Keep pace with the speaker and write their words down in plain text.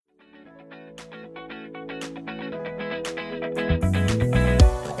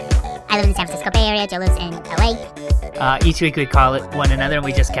live in the San Francisco Bay Area. Joe lives in LA. Each week we call it one another and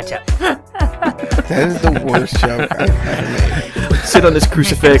we just catch up. That is the worst joke I've ever made. Sit on this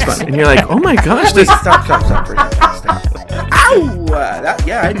crucifix and you're like, oh my gosh, Wait, this. stop for a second. Stop. Ow!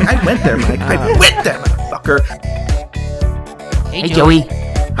 I went there, Mike. I went there, motherfucker. Hey, Joey.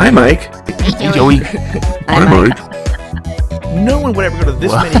 Hi, Mike. Hey, Joey. Hi, Mike. No one would ever go to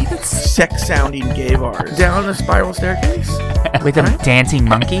this many sex-sounding gay bars. Down the spiral staircase? With a dancing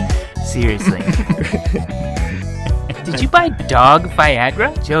monkey? Seriously. Did you buy dog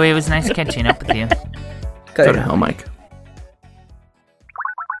Viagra? Joey, it was nice catching up with you. Go to hell, Mike.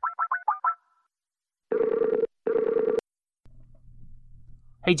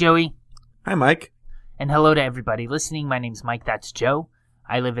 Hey, Joey. Hi, Mike. And hello to everybody listening. My name's Mike. That's Joe.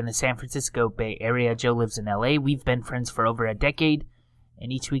 I live in the San Francisco Bay Area. Joe lives in LA. We've been friends for over a decade.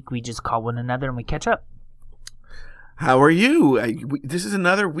 And each week we just call one another and we catch up. How are you? This is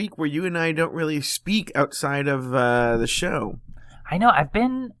another week where you and I don't really speak outside of the show. I know. I've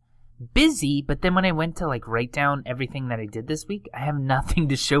been busy, but then when I went to write down everything that I did this week, I have nothing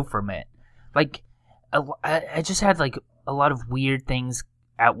to show from it. I just had a lot of weird things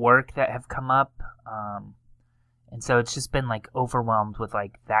at work that have come up. And so it's just been overwhelmed with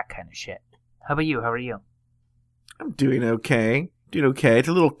that kind of shit. How about you? How are you? I'm doing okay. It's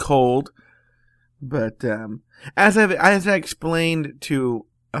a little cold, but as I explained to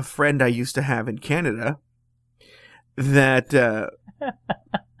a friend I used to have in Canada, that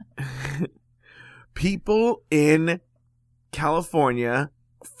people in California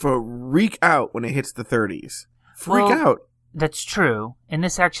freak out when it hits the 30s. Freak out. That's true. And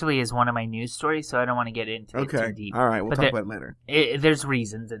this actually is one of my news stories, so I don't want to get into it too deep. All right. We'll talk about it later. There's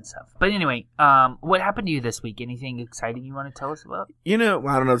reasons and stuff. But anyway, what happened to you this week? Anything exciting you want to tell us about? I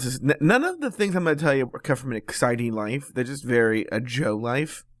don't know. None of the things I'm going to tell you come from an exciting life. They're just very a Joe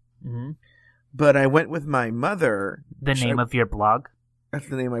life. Mm-hmm. But I went with my mother. The name of your blog? That's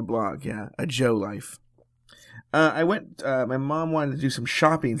the name of my blog, yeah. A Joe life. I went, my mom wanted to do some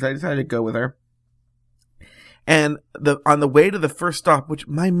shopping, so I decided to go with her. And on the way to the first stop, which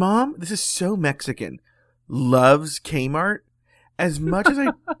my mom, this is so Mexican, loves Kmart. As much as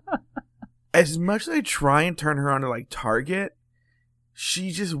I try and turn her on to Target,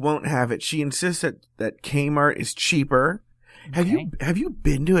 she just won't have it. She insists that Kmart is cheaper. Okay. Have you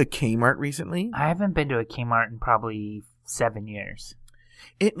been to a Kmart recently? I haven't been to a Kmart in probably 7 years.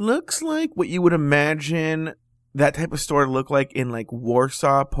 It looks like what you would imagine that type of store to look like in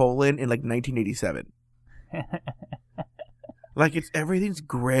Warsaw, Poland in 1987. Everything's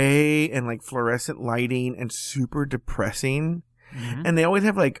gray and fluorescent lighting and super depressing. Mm-hmm. And they always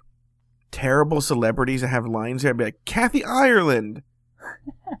have terrible celebrities that have lines there. Be like Kathy Ireland,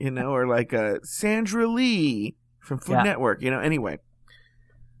 or Sandra Lee from Food Network, Anyway,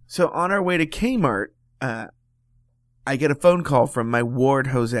 so on our way to Kmart, I get a phone call from my ward,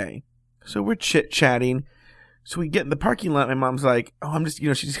 Jose. So we're chit-chatting. So we get in the parking lot. My mom's like, oh, I'm just,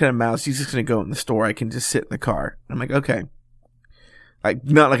 she's just kind of mouse. She's just going to go in the store. I can just sit in the car. I'm like, okay.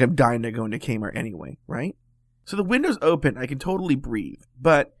 Not like I'm dying to go into Kmart anyway, right? So the window's open. I can totally breathe.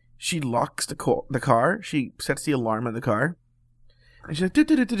 But she locks the car. She sets the alarm on the car. And she's like,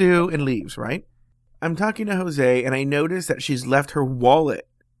 do-do-do-do-do, and leaves, right? I'm talking to Jose, and I notice that she's left her wallet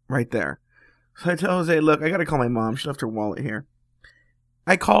right there. So I tell Jose, look, I got to call my mom. She left her wallet here.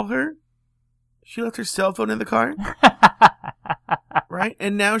 I call her. She left her cell phone in the car. Right?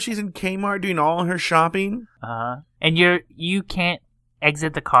 And now she's in Kmart doing all her shopping. Uh-huh. And you can't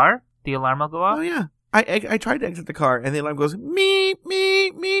exit the car? The alarm will go off? Oh, yeah. I tried to exit the car, and the alarm goes, meep,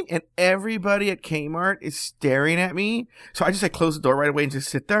 meep, meep. And everybody at Kmart is staring at me. So I just close the door right away and just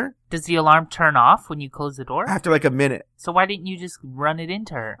sit there. Does the alarm turn off when you close the door? After a minute. So why didn't you just run it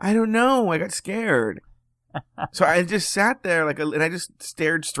into her? I don't know. I got scared. So I just sat there and I just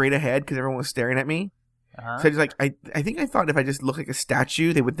stared straight ahead because everyone was staring at me. Uh-huh. So I think I thought if I just looked like a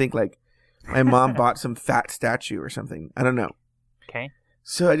statue, they would think my mom bought some fat statue or something. I don't know. Okay.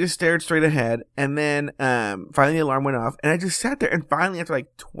 So I just stared straight ahead, and then finally the alarm went off, and I just sat there, and finally after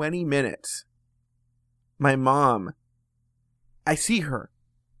 20 minutes, my mom, I see her,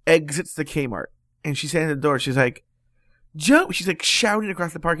 exits the Kmart, and she's standing at the door. She's like, Joe, she's shouting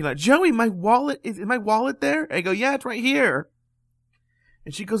across the parking lot, Joey, my wallet, is my wallet there? I go, yeah, it's right here.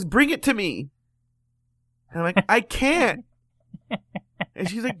 And she goes, bring it to me. And I'm like, I can't. And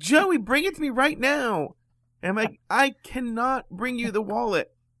she's like, Joey, bring it to me right now. And I'm like, I cannot bring you the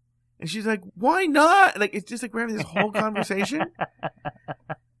wallet. And she's like, why not? It's just we're having this whole conversation.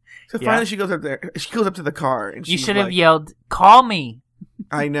 So finally she goes up there. She goes up to the car. And you should have yelled, call me.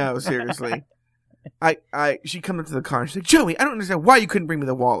 I know, seriously. she comes up to the car and she's like, Joey, I don't understand why you couldn't bring me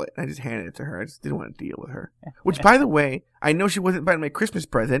the wallet. I just handed it to her. I just didn't want to deal with her. Which, by the way, I know she wasn't buying my Christmas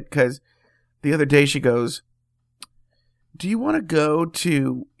present because the other day she goes, do you want to go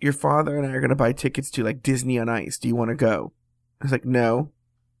to, your father and I are going to buy tickets to like Disney on Ice. Do you want to go? I was like, no.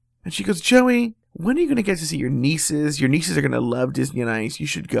 And she goes, Joey, when are you going to get to see your nieces? Your nieces are going to love Disney on Ice. You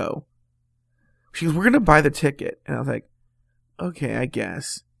should go. She goes, we're going to buy the ticket. And I was like, okay, I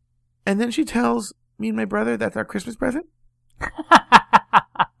guess. And then she tells me and my brother that's our Christmas present.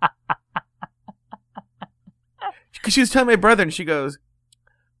 Because she was telling my brother, and she goes,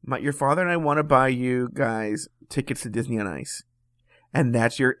 your father and I want to buy you guys tickets to Disney on Ice. And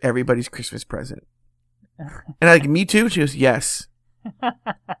that's everybody's Christmas present. And I'm like, me too? She goes, yes.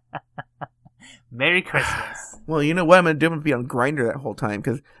 Merry Christmas. Well, you know what I'm going to do? I'm going to be on Grindr that whole time,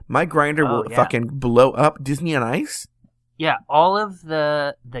 because my Grindr will fucking blow up. Disney on Ice? Yeah, all of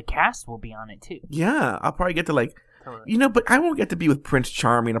the cast will be on it too. Yeah, I'll probably get to but I won't get to be with Prince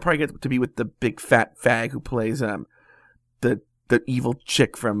Charming. I'll probably get to be with the big fat fag who plays the evil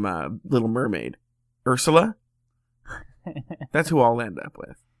chick from Little Mermaid, Ursula. That's who I'll end up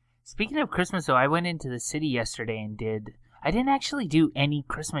with. Speaking of Christmas, though, I went into the city yesterday and I didn't actually do any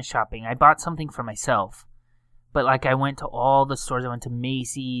Christmas shopping. I bought something for myself, but I went to all the stores. I went to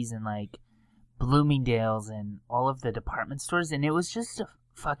Macy's and Bloomingdale's and all of the department stores, and it was just a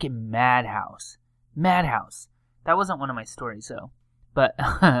fucking madhouse. That wasn't one of my stories, though. But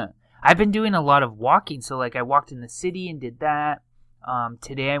I've been doing a lot of walking, so I walked in the city and did that.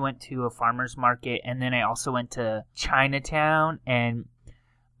 Today I went to a farmer's market, and then I also went to Chinatown, and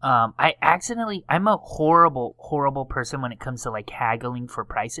I'm a horrible person when it comes to haggling for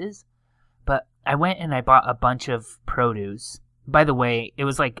prices, but I went and I bought a bunch of produce. By the way, it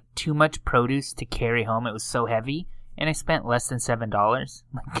was too much produce to carry home. It was so heavy, and I spent less than $7.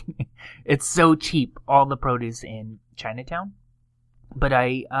 It's so cheap, all the produce in Chinatown. But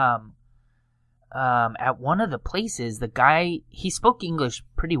I at one of the places, the guy, he spoke English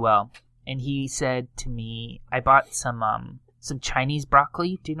pretty well, and he said to me, I bought some Chinese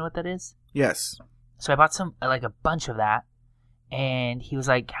broccoli. Do you know what that is? Yes. So I bought a bunch of that, and he was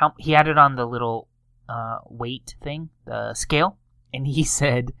he had it on the little weight thing, the scale, and he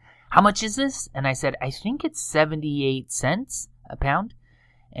said, how much is this? And I said, I think it's 78 cents a pound.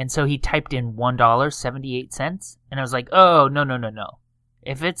 And so he typed in $1.78, and I was like, oh, no.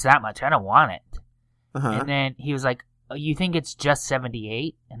 If it's that much, I don't want it. Uh-huh. And then he was like, oh, you think it's just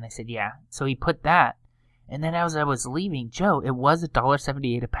 78? And I said, yeah. So he put that, and then as I was leaving, Joe, it was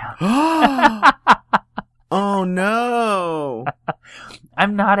 $1.78 a pound. Oh, no.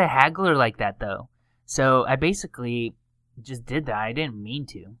 I'm not a haggler like that, though. So I basically just did that. I didn't mean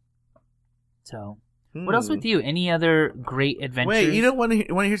to. So, what else with you? Any other great adventures? Wait, you don't want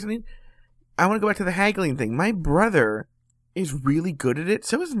to hear something? I want to go back to the haggling thing. My brother is really good at it.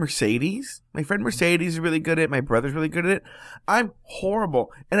 So is Mercedes. My friend Mercedes is really good at it. My brother's really good at it. I'm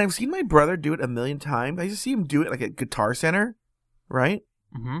horrible. And I've seen my brother do it a million times. I just see him do it at Guitar Center, right?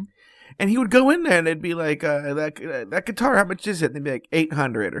 Mm-hmm. And he would go in there and it'd be like, that guitar, how much is it? And they'd be like,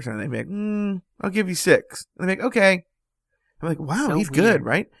 800 or something. They'd be like, I'll give you 6. And they'd be like, okay. I'm like, wow, so he's weird. Good,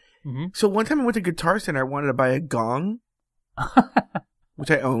 right? Mm-hmm. So one time I went to Guitar Center, I wanted to buy a gong, which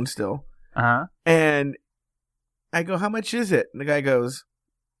I own still. Uh-huh. And I go, how much is it? And the guy goes,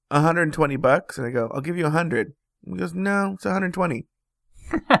 $120. And I go, I'll give you 100. And he goes, no, it's 120.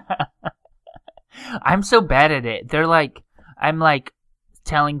 I'm so bad at it. I'm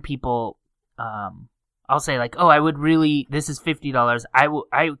telling people, I'll say oh, I would really, this is $50.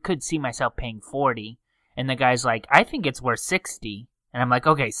 I could see myself paying 40. And the guy's like, I think it's worth 60. And I'm like,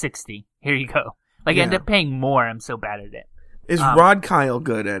 okay, 60. Here you go. I end up paying more. I'm so bad at it. Is Rod Kyle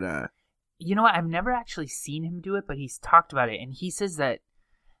good at You know what? I've never actually seen him do it, but he's talked about it. And he says that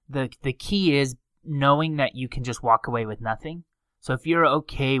the key is knowing that you can just walk away with nothing. So if you're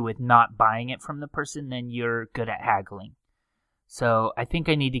okay with not buying it from the person, then you're good at haggling. So I think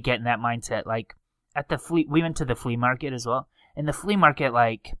I need to get in that mindset. At the we went to the flea market as well. In the flea market,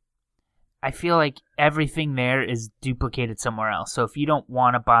 I feel like everything there is duplicated somewhere else. So if you don't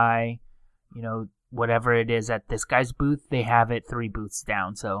want to buy, whatever it is at this guy's booth, they have it 3 booths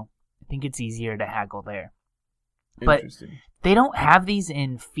down. So I think it's easier to haggle there. But they don't have these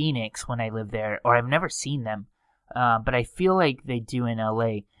in Phoenix when I live there, or I've never seen them. But I feel like they do in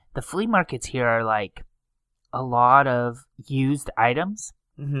LA. The flea markets here are a lot of used items.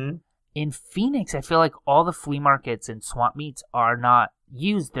 Mm-hmm. In Phoenix, I feel like all the flea markets and swamp meets are not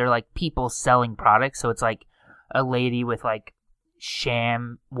used. They're people selling products. So it's a lady with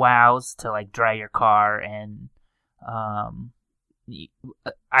sham wows to dry your car and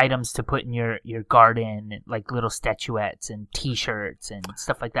items to put in your garden, like little statuettes and T-shirts and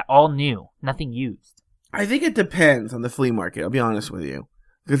stuff like that. All new, nothing used. I think it depends on the flea market. I'll be honest with you,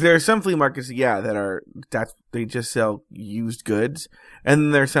 because there are some flea markets, that they just sell used goods, and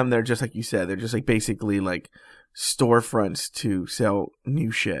then there's some that are just like you said, they're just like basically like storefronts to sell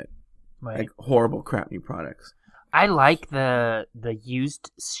new shit, Right. like horrible crap new products. I like the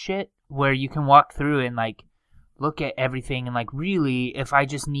used shit where you can walk through and like look at everything and like really, if I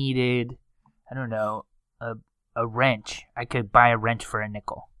just needed, I don't know, a wrench, I could buy a wrench for a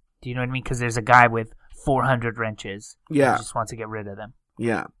nickel. Do you know what I mean? Because there's a guy with 400 wrenches. Yeah. He just wants to get rid of them.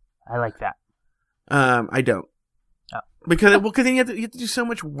 Yeah. I like that. I don't. Oh. Because then you have to do so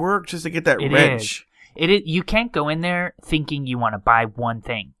much work just to get that It wrench. It is. You can't go in there thinking you want to buy one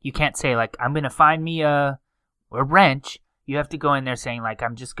thing. You can't say like, I'm gonna find me a wrench. You have to go in there saying like,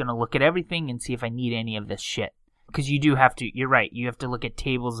 I'm just gonna look at everything and see if I need any of this shit. Because you do have to. You're right. You have to look at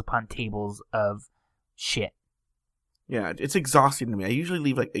tables upon tables of shit. Yeah, it's exhausting to me. I usually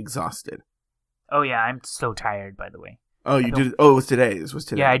leave like exhausted. Oh yeah, I'm so tired. By the way. Oh, you did? Oh, it was today. This was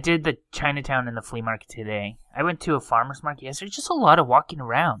today. Yeah, I did the Chinatown and the flea market today. I went to a farmer's market yesterday. Just a lot of walking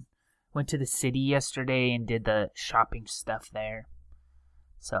around. Went to the city yesterday and did the shopping stuff there.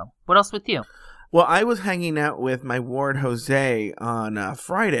 So, what else with you? Well, I was hanging out with my ward Jose on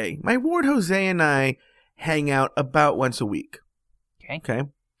Friday. My ward Jose and I hang out about once a week. Okay.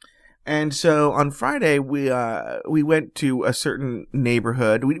 And so on Friday we went to a certain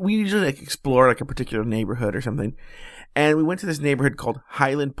neighborhood. We usually like explore like a particular neighborhood or something. And we went to this neighborhood called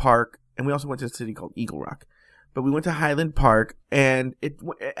Highland Park, and we also went to a city called Eagle Rock. But we went to Highland Park, and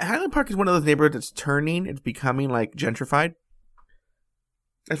Highland Park is one of those neighborhoods that's turning. It's becoming like gentrified.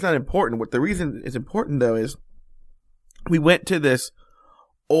 That's not important. What the reason is important though is we went to this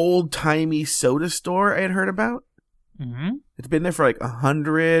old-timey soda store I had heard about. Mm-hmm. It's been there for like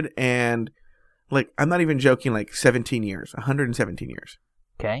 100 and like, I'm not even joking, like 17 years, 117 years.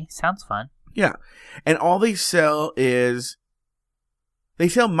 Okay, sounds fun. Yeah. And all they sell is, they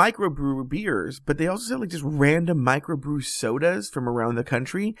sell microbrew beers, but they also sell like just random microbrew sodas from around the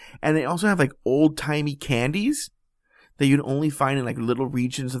country. And they also have like old-timey candies that you'd only find in like little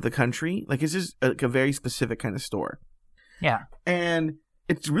regions of the country. Like it's just like a very specific kind of store. Yeah. And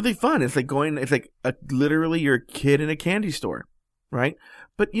it's really fun. It's like literally you're a kid in a candy store, right?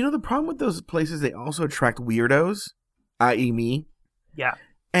 But you know, the problem with those places, they also attract weirdos, i.e. me. Yeah.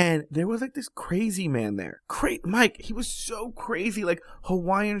 And there was like this crazy man there. Mike, he was so crazy, like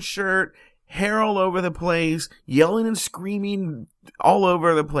Hawaiian shirt, hair all over the place, yelling and screaming all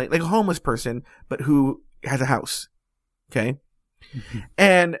over the place, like a homeless person, but who has a house. Okay? Mm-hmm.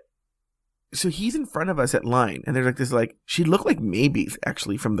 And so he's in front of us at line, and there's like this, like, she looked like Maybes,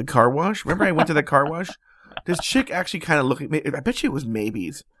 actually, from the car wash. Remember I went to the car wash? This chick actually kind of looked like, I bet you it was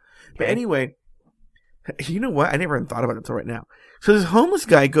Maybes. But anyway, you know what? I never even thought about it until right now. So this homeless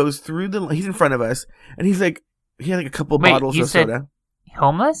guy goes through he's in front of us, and he's like, he had like a couple bottles of soda.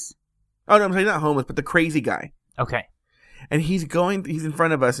 Homeless? Oh, no, I'm sorry, not homeless, but the crazy guy. Okay. And he's in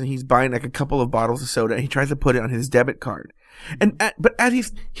front of us, and he's buying like a couple of bottles of soda, and he tries to put it on his debit card. And but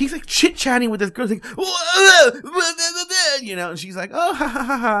as he's like chit chatting with this girl, like, you know, and she's like, oh, ha ha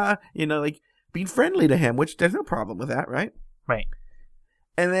ha ha, you know, like being friendly to him, which there's no problem with that, right? Right.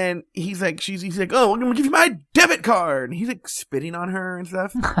 And then he's like, oh, I'm gonna give you my debit card, and he's like spitting on her and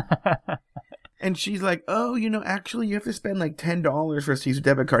stuff. And she's like, oh, you know, actually, you have to spend like $10 for us to use a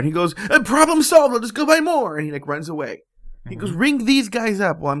debit card. And he goes, problem solved. I'll just go buy more. And he like runs away. He goes, ring these guys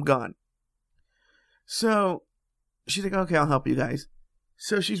up while I'm gone. So she's like, okay, I'll help you guys.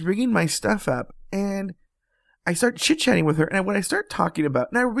 So she's ringing my stuff up, and I start chit-chatting with her. And when I start talking about,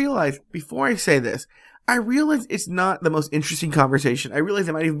 and I realize, before I say this, I realize it's not the most interesting conversation. I realize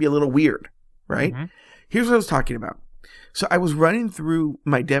it might even be a little weird, right? Mm-hmm. Here's what I was talking about. So I was running through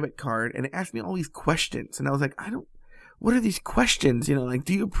my debit card, and it asked me all these questions. And I was like, what are these questions? You know, like,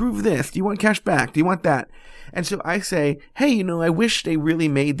 do you approve this? Do you want cash back? Do you want that? And so I say, hey, you know, I wish they really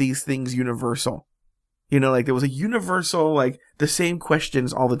made these things universal. You know, like there was a universal, like the same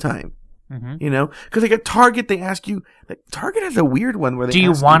questions all the time. Mm-hmm. You know, because like at Target, they ask you, like Target has a weird one where they do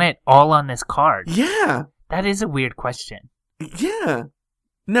you want it all on this card? Yeah. That is a weird question. Yeah.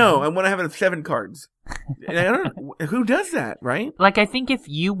 No, I want to have it with 7 cards. And I don't know, who does that, right? Like, I think if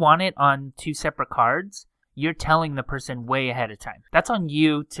you want it on 2 separate cards, you're telling the person way ahead of time. That's on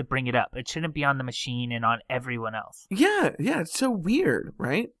you to bring it up. It shouldn't be on the machine and on everyone else. Yeah, it's so weird,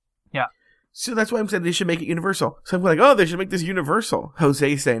 right? Yeah. So that's why I'm saying they should make it universal. So I'm like, oh, they should make this universal.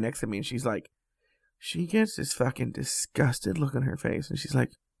 Jose's saying next to me, and she's like, she gets this fucking disgusted look on her face, and she's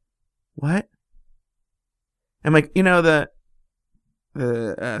like, what? I'm like, you know,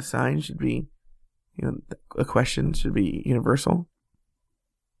 the sign should be, the question should be universal.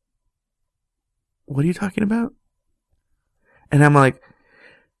 What are you talking about? And I'm like,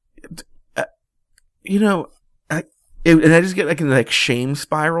 and I just get like in like shame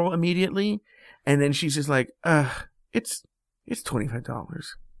spiral immediately. And then she's just like, it's $25.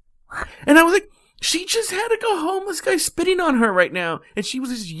 And I was like, she just had a homeless guy spitting on her right now. And she was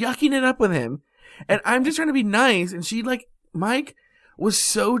just yucking it up with him. And I'm just trying to be nice. And she Mike was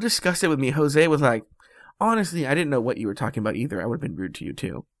so disgusted with me. Jose was like, honestly, I didn't know what you were talking about either. I would have been rude to you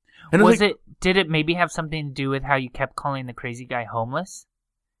too. And did it maybe have something to do with how you kept calling the crazy guy homeless?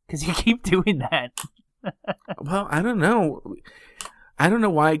 Because you keep doing that. Well, I don't know. I don't know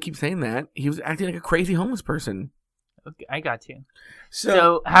why I keep saying that. He was acting like a crazy homeless person. Okay, I got you.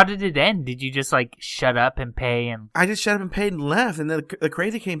 So how did it end? Did you just like shut up and pay? And I just shut up and paid and left. And then the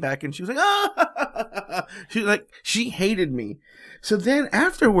crazy came back and she was like, ah! She hated me. So then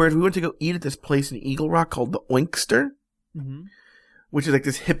afterwards, we went to go eat at this place in Eagle Rock called the Oinkster, which is like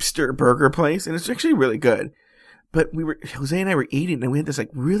this hipster burger place. And it's actually really good. But Jose and I were eating and we had this like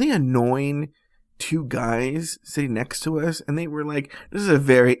really annoying two guys sitting next to us, and they were like, this is a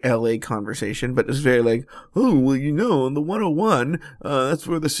very LA conversation, but it's very like, oh, well, in the 101, that's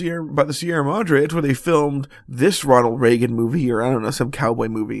where by the Sierra Madre, it's where they filmed this Ronald Reagan movie, or I don't know, some cowboy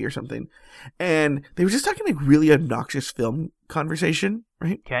movie or something. And they were just talking like really obnoxious film conversation,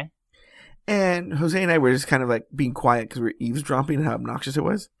 right? Okay. And Jose and I were just kind of like being quiet because we were eavesdropping on how obnoxious it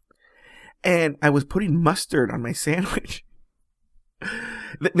was. And I was putting mustard on my sandwich.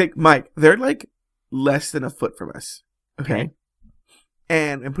 Like, Mike, they're like less than a foot from us. Okay.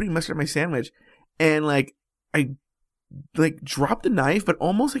 And I'm putting mustard on my sandwich, and like I like dropped the knife, but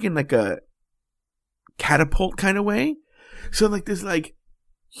almost like in like a catapult kind of way. So like this like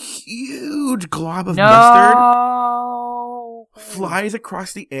huge glob of mustard flies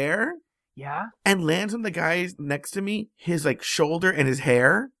across the air. Yeah. And lands on the guy next to me, his like shoulder and his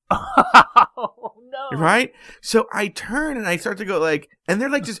hair. Oh no! Right? So I turn and I start to go like, and they're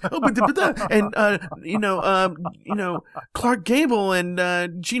like just and Clark Gable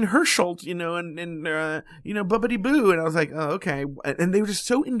and Gene Herschel, and Bubbity Boo, and I was like, oh okay, and they were just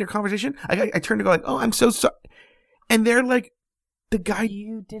so in their conversation. I turned to go like, oh, I'm so sorry, and they're like, the guy,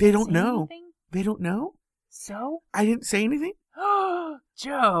 they don't know, they don't know. So I didn't say anything.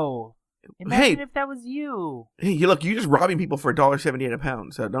 Joe. Imagine if that was you. Hey, look, you're just robbing people for $1.78 a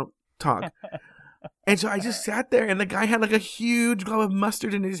pound, so don't talk. And so I just sat there, and the guy had like a huge glob of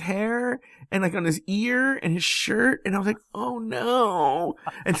mustard in his hair, and like on his ear and his shirt, and I was like, oh no.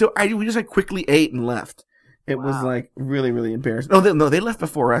 And so we just like quickly ate and left. It was like really, really embarrassing. No, they left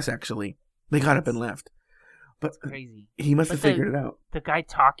before us actually. They got up and left. But that's crazy. He must have figured it out. The guy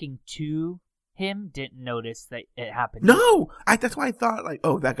talking to him didn't notice that it happened. No, that's why I thought like,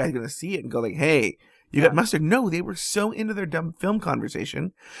 oh, that guy's gonna see it and go like, hey, you got mustard. No, they were so into their dumb film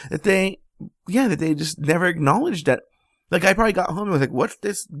conversation that they just never acknowledged that. Like I probably got home and was like, what's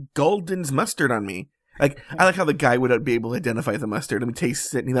this Golden's mustard on me? Like I like how the guy would be able to identify the mustard. Let me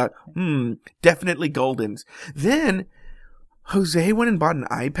taste it, and he thought, definitely Golden's. Then Jose went and bought an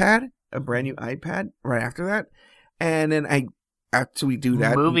iPad, a brand new iPad, right after that, and then after we do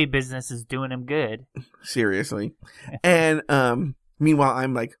that, movie business is doing him good. Seriously. And meanwhile,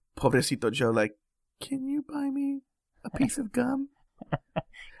 I'm like, Pobrecito Joe, like, can you buy me a piece of gum?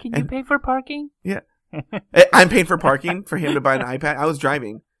 Can you pay for parking? Yeah. I'm paying for parking for him to buy an iPad. I was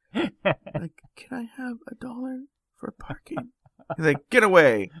driving. Like, can I have $1 for parking? He's like, get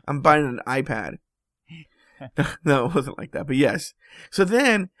away. I'm buying an iPad. No, it wasn't like that, but yes. So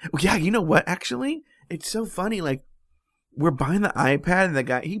then, yeah, you know what, actually? It's so funny, like, we're buying the iPad, and the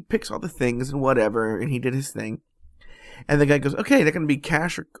guy, he picks all the things and whatever, and he did his thing. And the guy goes, okay, they're going to be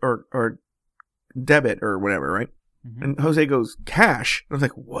cash or debit or whatever, right? Mm-hmm. And Jose goes, cash. And I was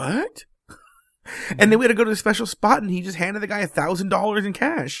like, what? And then we had to go to a special spot, and he just handed the guy $1,000 in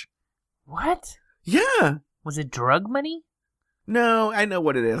cash. What? Yeah. Was it drug money? No, I know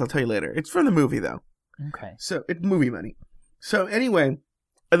what it is. I'll tell you later. It's from the movie, though. Okay. So, it's movie money. So, anyway,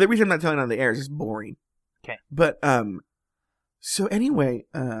 the reason I'm not telling on the air is just boring. Okay. But, so anyway,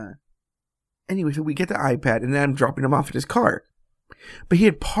 so we get the iPad, and then I'm dropping him off at his car. But he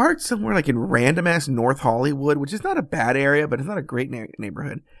had parked somewhere like in random-ass North Hollywood, which is not a bad area, but it's not a great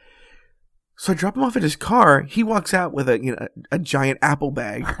neighborhood. So I drop him off at his car. He walks out with a giant Apple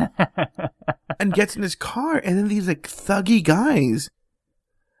bag and gets in his car. And then these like thuggy guys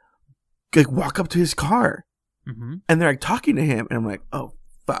like walk up to his car. Mm-hmm. And they're like talking to him. And I'm like, oh,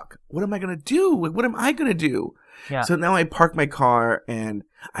 fuck, what am I going to do? What am I going to do? Yeah. So now I park my car, and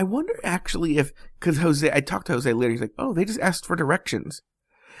I wonder actually if, because I talked to Jose later, he's like, oh, they just asked for directions.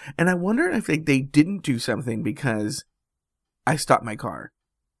 And I wonder if they didn't do something because I stopped my car.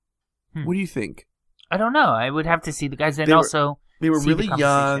 What do you think? I don't know. I would have to see the guys, and they were really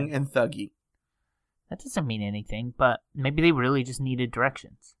young and thuggy. That doesn't mean anything, but maybe they really just needed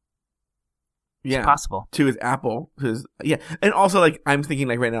directions. Yeah, it's possible. To his Apple, and also like I'm thinking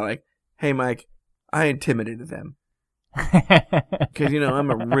like right now, like, hey Mike, I intimidated them because I'm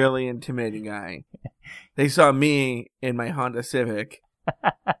a really intimidating guy. They saw me in my Honda Civic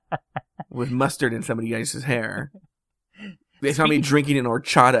with mustard in somebody else's hair. They saw me drinking an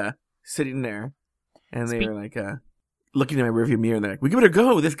horchata, sitting there, and they were like looking at my rearview mirror, and they're like, "We better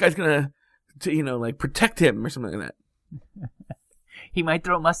go. This guy's gonna, like protect him or something like that." He might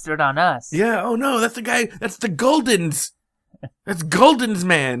throw mustard on us. Yeah. Oh no, that's the guy. That's the Goldens. That's Goldens,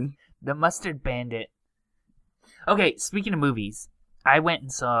 man. The mustard bandit. Okay, speaking of movies, I went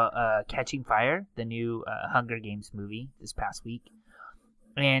and saw Catching Fire, the new Hunger Games movie, this past week.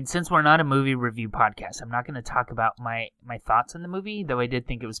 And since we're not a movie review podcast, I'm not going to talk about my thoughts on the movie, though I did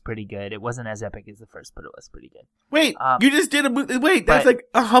think it was pretty good. It wasn't as epic as the first, but it was pretty good. Wait, you just did a movie. Wait, that's like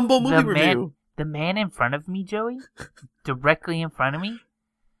a humble movie review. The man in front of me, Joey, directly in front of me,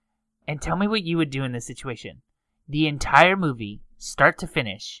 and tell me what you would do in this situation. The entire movie, start to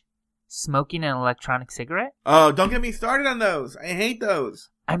finish, smoking an electronic cigarette. Oh, don't get me started on those. I hate those.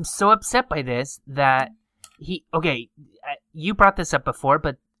 I'm so upset by this that you brought this up before,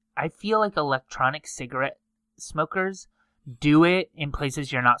 but I feel like electronic cigarette smokers do it in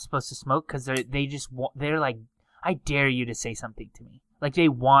places you're not supposed to smoke because they're like, I dare you to say something to me. Like they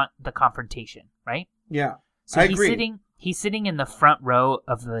want the confrontation, right? Yeah, so I agree. He's sitting in the front row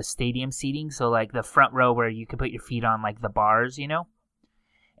of the stadium seating, so like the front row where you can put your feet on like the bars,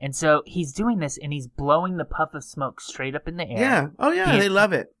 And so he's doing this, and he's blowing the puff of smoke straight up in the air. Yeah. Oh, yeah. They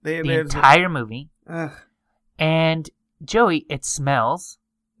love it. The entire movie. Ugh. And, Joey, it smells.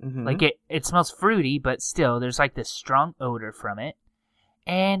 Mm-hmm. Like, it smells fruity, but still, there's like this strong odor from it.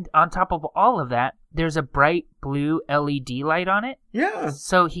 And on top of all of that, there's a bright blue LED light on it. Yeah.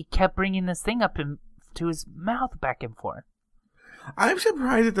 So he kept bringing this thing up to his mouth back and forth. I'm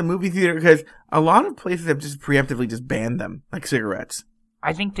surprised at the movie theater because a lot of places have just preemptively just banned them, like cigarettes.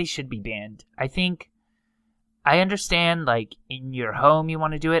 I think they should be banned. I understand, like, in your home you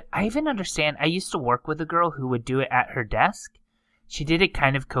want to do it. I even understand, I used to work with a girl who would do it at her desk. She did it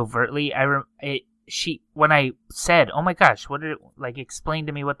kind of covertly. When I said, oh my gosh, explain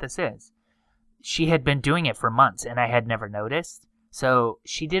to me what this is. She had been doing it for months and I had never noticed. So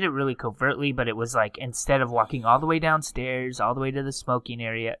she did it really covertly, but it was like, instead of walking all the way downstairs, all the way to the smoking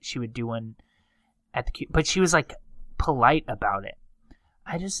area, she would do one but she was like polite about it.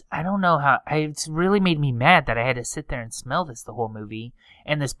 I don't know how, it's really made me mad that I had to sit there and smell this the whole movie,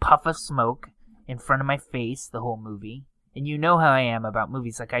 and this puff of smoke in front of my face the whole movie. And you know how I am about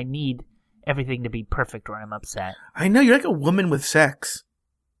movies, like I need everything to be perfect or I'm upset. I know, you're like a woman with sex.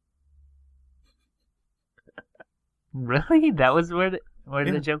 Really? That was where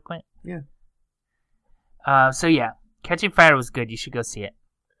the joke went? Yeah. So yeah, Catching Fire was good, you should go see it.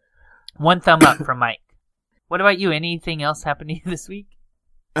 1 thumb up from Mike. What about you? Anything else happened to you this week?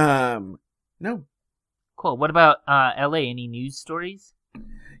 No. Cool. What about LA? Any news stories?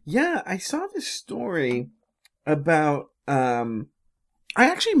 Yeah, I saw this story about I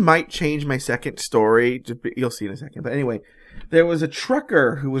actually might change my second story. You'll see in a second. But anyway, there was a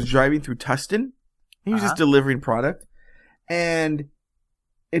trucker who was driving through Tustin. He was just delivering product, and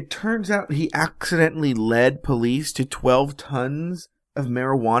it turns out he accidentally led police to 12 tons of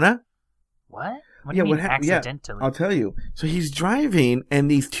marijuana. What? What do you mean accidentally? Yeah, I'll tell you. So he's driving,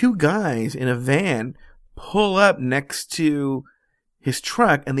 and these 2 guys in a van pull up next to his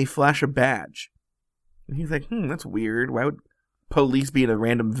truck, and they flash a badge. And he's like, that's weird. Why would police be in a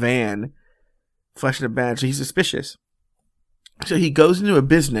random van flashing a badge? So he's suspicious. So he goes into a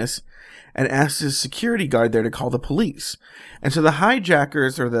business and asks his security guard there to call the police. And so the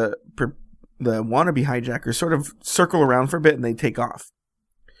hijackers, or the wannabe hijackers, sort of circle around for a bit, and they take off.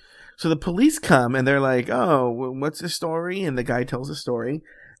 So the police come, and they're like, oh, what's the story? And the guy tells the story.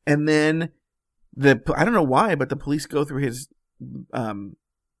 And then I don't know why, but the police go through his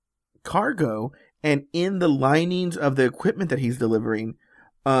cargo, and in the linings of the equipment that he's delivering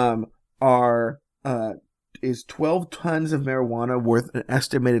is 12 tons of marijuana worth an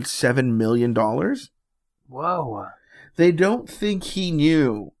estimated $7 million. Whoa. They don't think he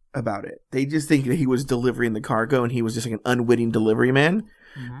knew about it. They just think that he was delivering the cargo, and he was just like an unwitting delivery man.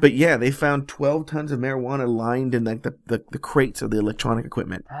 But yeah, they found 12 tons of marijuana lined in like the crates of the electronic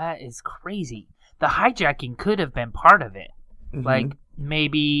equipment. That is crazy. The hijacking could have been part of it. Mm-hmm. Like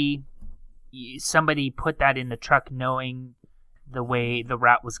maybe somebody put that in the truck knowing the way the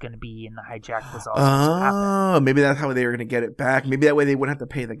route was going to be, and the hijack was all supposed to happen. Oh, maybe that's how they were going to get it back. Maybe that way they wouldn't have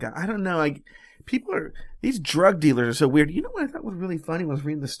to pay the guy. I don't know. Like, these drug dealers are so weird. You know what I thought was really funny when I was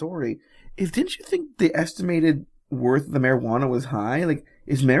reading the story? Didn't you think the estimated worth of the marijuana was high? Like,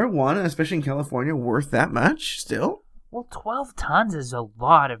 is marijuana, especially in California, worth that much still? Well, 12 tons is a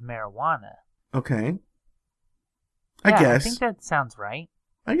lot of marijuana. Okay. Yeah, I guess. I think that sounds right.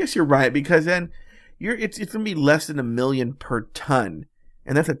 I guess you're right, because then it's going to be less than $1 million per ton,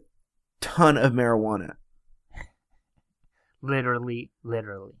 and that's a ton of marijuana. Literally.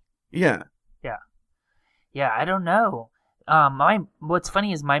 Yeah. Yeah, I don't know. What's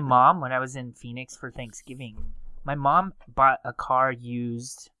funny is my mom, when I was in Phoenix for Thanksgiving, my mom bought a car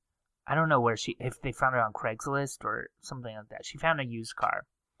used. I don't know if they found it on Craigslist or something like that. She found a used car.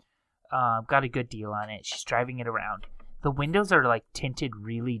 Got a good deal on it. She's driving it around. The windows are like tinted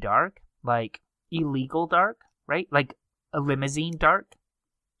really dark, like illegal dark, right? Like a limousine dark.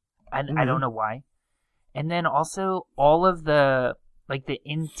 I don't know why. And then also all of the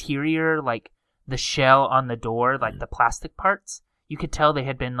interior, like the shell on the door, like the plastic parts, you could tell they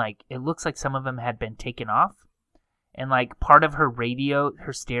had been it looks like some of them had been taken off. And like part of her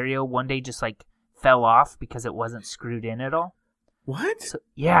stereo one day just like fell off because it wasn't screwed in at all. What?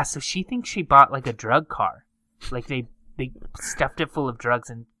 So she thinks she bought like a drug car. Like they stuffed it full of drugs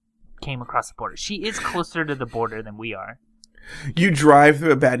and came across the border. She is closer to the border than we are. You drive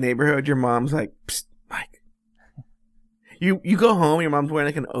through a bad neighborhood, your mom's like, "Psst, Mike." You go home, your mom's wearing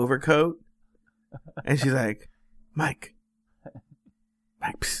like an overcoat, and she's like, Mike,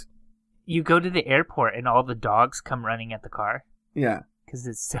 psst. You go to the airport and all the dogs come running at the car. Yeah. Because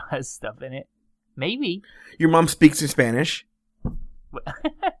it still has stuff in it. Maybe. Your mom speaks in Spanish.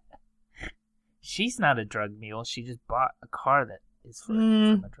 She's not a drug mule. She just bought a car that is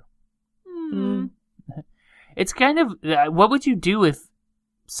from a drug. It's kind of... what would you do if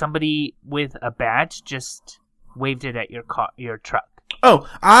somebody with a badge just waved it at your truck? Oh,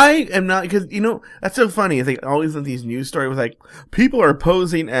 I am not, because, that's so funny. It's like always in these news stories with like, people are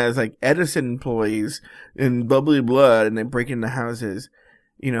posing as like Edison employees in bubbly blood and they break into houses,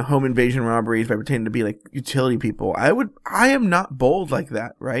 home invasion robberies by pretending to be like utility people. I am not bold like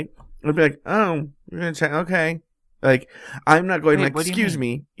that, right? I'd be like, oh, you're going to check, okay. Like, I'm not going excuse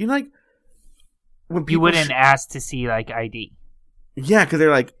me. When people you wouldn't ask to see like ID. Yeah, because they're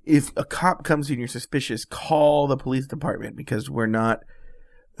like, if a cop comes to you and you're suspicious, call the police department because we're not,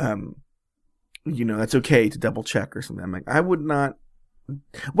 that's okay to double check or something. I'm like, I would not.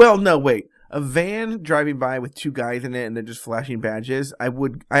 Well, no, wait. A van driving by with two guys in it and they're just flashing badges.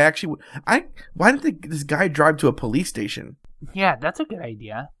 Why didn't this guy drive to a police station? Yeah, that's a good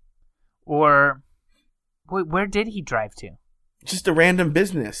idea. Or, where did he drive to? Just a random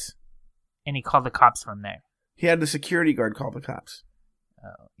business. And he called the cops from there. He had the security guard call the cops.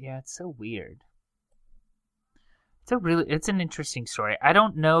 Oh, yeah, it's so weird. It's an interesting story. I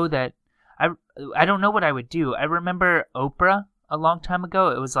don't know what I would do. I remember Oprah a long time ago.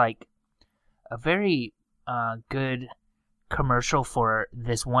 It was like a very good commercial for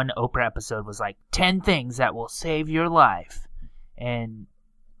this one Oprah episode was like 10 things that will save your life. And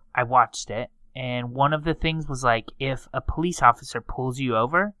I watched it. And one of the things was like, if a police officer pulls you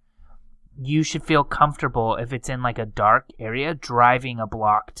over, you should feel comfortable if it's in like a dark area driving a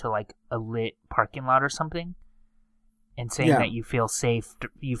block to like a lit parking lot or something and saying that you felt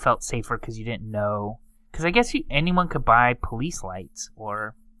safer because you didn't know. Because I guess anyone could buy police lights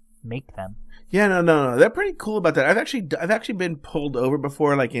or make them. Yeah, no. They're pretty cool about that. I've actually been pulled over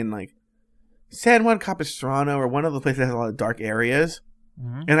before, like in like San Juan Capistrano or one of the places that has a lot of dark areas.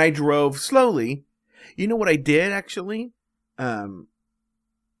 Mm-hmm. And I drove slowly. You know what I did actually?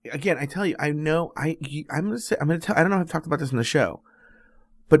 Again, I tell you, I know I don't know if I've talked about this in the show,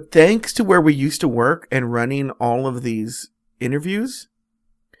 but thanks to where we used to work and running all of these interviews.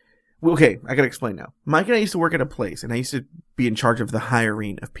 Okay, I gotta explain now. Mike and I used to work at a place, and I used to be in charge of the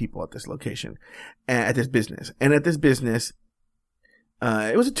hiring of people at this location, at this business. And at this business,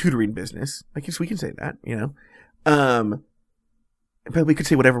 it was a tutoring business. I guess we can say that, but we could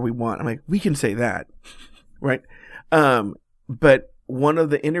say whatever we want. I'm like, we can say that, right? But one of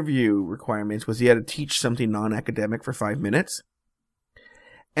the interview requirements was you had to teach something non-academic for 5 minutes.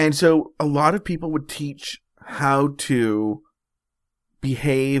 And so a lot of people would teach how to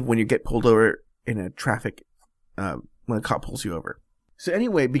behave when you get pulled over in a traffic, when a cop pulls you over. So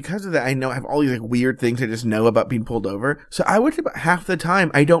anyway, because of that, I know I have all these like weird things I just know about being pulled over. So I would say about half the time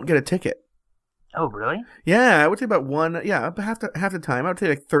I don't get a ticket. Oh, really? Yeah, I would say about half the time. I would say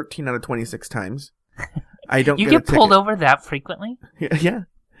like 13 out of 26 times. I don't You get a get pulled ticket. over that frequently? Yeah.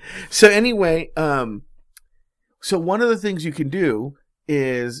 So anyway, so one of the things you can do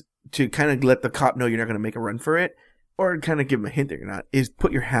is to kind of let the cop know you're not going to make a run for it, or kind of give him a hint that you're not, is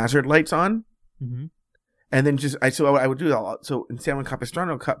put your hazard lights on. Mm-hmm. And then I would do that a lot. So in San Juan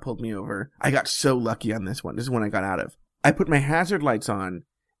Capistrano, cop pulled me over. I got so lucky on this one. This is one I got out of. I put my hazard lights on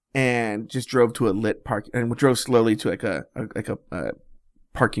and just drove to a lit park and drove slowly to like a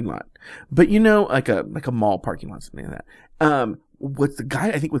parking lot. But like a mall parking lot, something like that. What the guy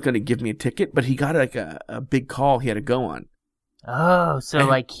I think was going to give me a ticket, but he got like a big call he had to go on. Oh, so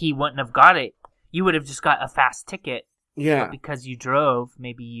like he wouldn't have got it. You would have just got a fast ticket. Yeah. But because you drove,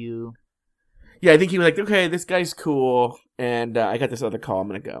 maybe you... Yeah, I think he was like, okay, this guy's cool, and I got this other call, I'm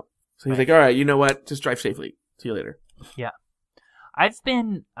going to go. So he's like, all right, you know what? Just drive safely. See you later. Yeah. I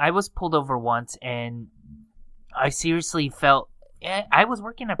was pulled over once, and I seriously felt... I was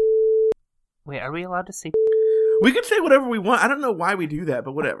working at... Wait, are we allowed to say... We can say whatever we want. I don't know why we do that,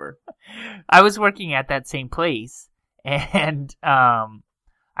 but whatever. I was working at that same place, and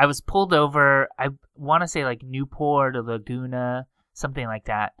I was pulled over. I want to say like Newport or Laguna, something like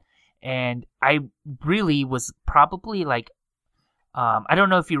that. And I really was probably like, I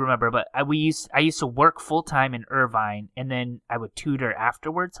don't know if you remember, but I used to work full time in Irvine, and then I would tutor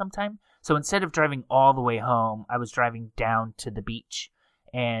afterwards sometime. So instead of driving all the way home, I was driving down to the beach,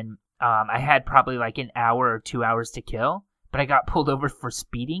 and I had probably like an hour or 2 hours to kill. But I got pulled over for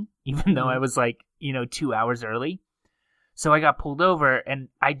speeding, even though I was like 2 hours early. So I got pulled over, and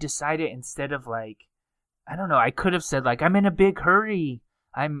I decided instead of like, I don't know, I could have said like, I'm in a big hurry.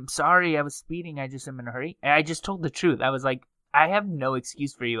 I'm sorry, I was speeding. I just am in a hurry. And I just told the truth. I was like, I have no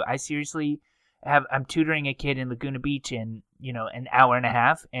excuse for you. I seriously I'm tutoring a kid in Laguna Beach in, an hour and a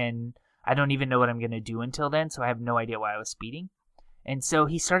half, and I don't even know what I'm going to do until then, so I have no idea why I was speeding. And so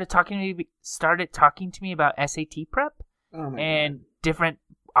he started talking to me about SAT prep and different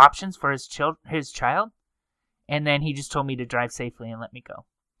options for his child. And then he just told me to drive safely and let me go.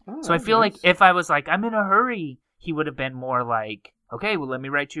 Oh, so I feel like if I was like, I'm in a hurry, he would have been more like, okay, well, let me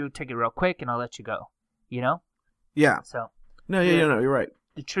write you a ticket real quick and I'll let you go. Yeah. So. No, you're right.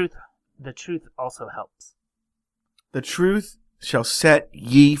 The truth also helps. The truth shall set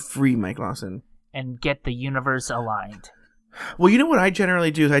ye free, Mike Lawson. And get the universe aligned. Well, you know what I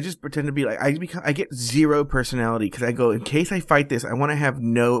generally do is I just pretend to be like, I get zero personality because I go, in case I fight this, I want to have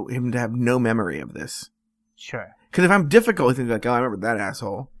him to have no memory of this. Sure. Because if I'm difficult, he's like, oh, I remember that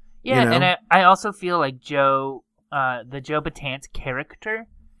asshole. Yeah, and I also feel like Joe Batance character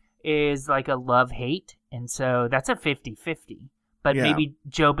is like a love-hate, and so that's a 50-50. But maybe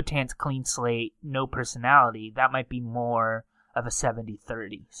Joe Batance clean slate, no personality, that might be more of a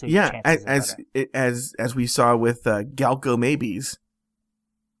 70-30. So as we saw with Galco Maybes,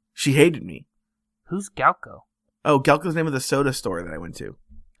 she hated me. Who's Galco? Oh, Galco's the name of the soda store that I went to.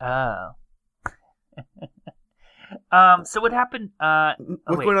 Oh. So what happened? What's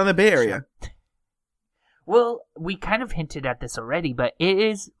going on in the Bay Area? Well, we kind of hinted at this already, but it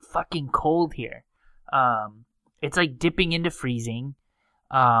is fucking cold here. It's like dipping into freezing.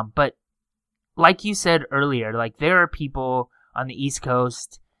 But like you said earlier, like there are people on the East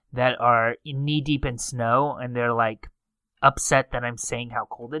Coast that are knee deep in snow, and they're like upset that I'm saying how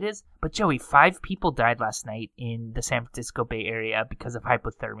cold it is. But Joey, 5 people died last night in the San Francisco Bay Area because of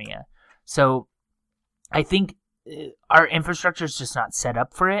hypothermia. So I think our infrastructure is just not set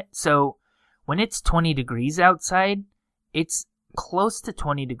up for it. So when it's 20 degrees outside, it's close to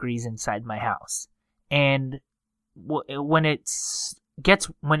 20 degrees inside my house. And when it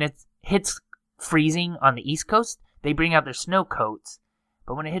hits freezing on the East Coast, they bring out their snow coats.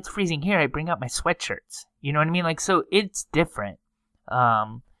 But when it hits freezing here, I bring out my sweatshirts. You know what I mean? Like, so it's different.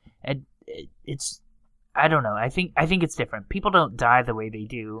 And it's, I don't know. I think it's different. People don't die the way they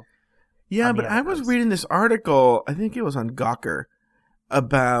do. Yeah, but I was reading this article, I think it was on Gawker,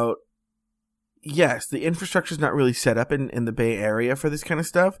 about, yes, the infrastructure is not really set up in the Bay Area for this kind of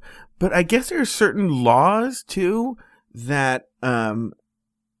stuff, but I guess there are certain laws, too, that don't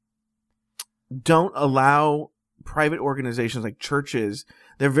allow private organizations like churches.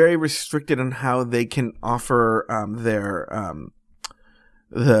 They're very restricted on how they can offer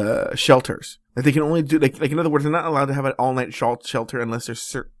the shelters. Like they can only do, like in other words, they're not allowed to have an all-night shelter unless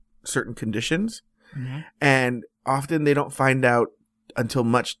there's certain conditions. Mm-hmm. And often they don't find out until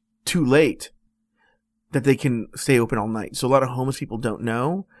much too late that they can stay open all night. So a lot of homeless people don't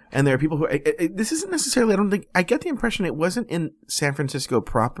know. And there are people who this isn't necessarily. I don't think I get the impression it wasn't in San Francisco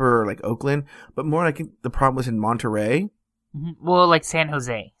proper, or like Oakland, but more like the problem was in Monterey. Well, like San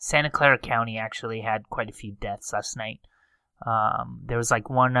Jose, Santa Clara County actually had quite a few deaths last night. There was like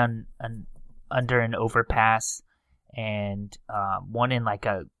one under an overpass, and one in like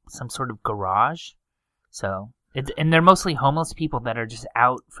some sort of garage. So and they're mostly homeless people that are just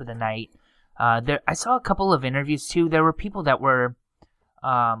out for the night. I saw a couple of interviews too. There were people that were.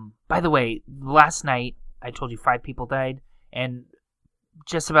 By the way, last night I told you 5 people died, and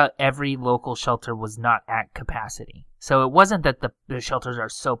just about every local shelter was not at capacity. So it wasn't that the shelters are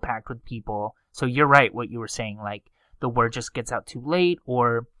so packed with people. So you're right, what you were saying, like the word just gets out too late,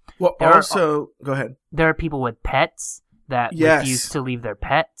 or well, also go ahead. There are people with pets that refuse to leave their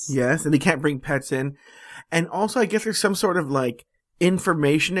pets. Yes, and they can't bring pets in. And also, I guess there's some sort of like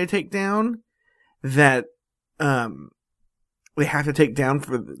information they take down that they have to take down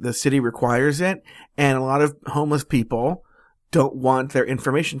for the city requires it, and a lot of homeless people don't want their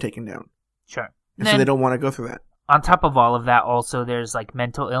information taken down. Sure. And so they don't want to go through that. On top of all of that, also there's like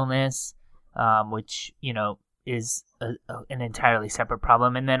mental illness, which, you know, is an entirely separate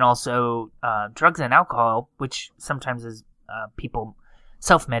problem. And then also drugs and alcohol, which sometimes is people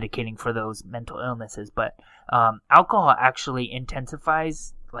self-medicating for those mental illnesses. But alcohol actually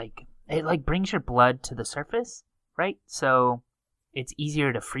intensifies, like, it like brings your blood to the surface, right? So it's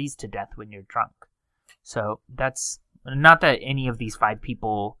easier to freeze to death when you're drunk. So that's not that any of these 5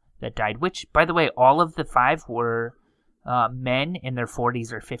 people that died, which, by the way, all of the 5 were men in their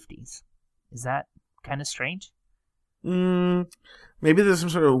 40s or 50s. Is that kind of strange? Maybe there's some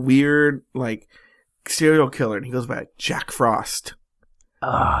sort of weird, like, serial killer, and he goes by Jack Frost.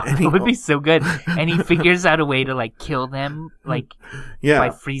 Oh, it would be so good. And he figures out a way to, like, kill them, like, by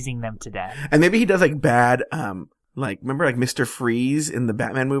freezing them to death. And maybe he does, like, bad, like, remember, like, Mr. Freeze in the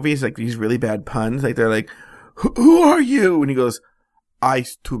Batman movies? Like, these really bad puns. Like, they're like, who are you? And he goes,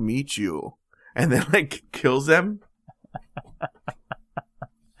 "Ice to meet you." And then, like, kills them.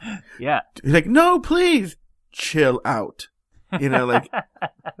 Yeah. He's like, "No, please, chill out." You know, like,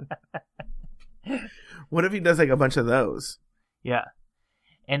 what if he does, like, a bunch of those? Yeah.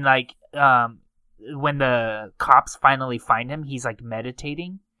 And, like, when the cops finally find him, he's, like,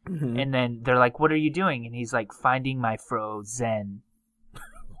 meditating. Mm-hmm. And then they're like, "What are you doing?" And he's like, "Finding my frozen."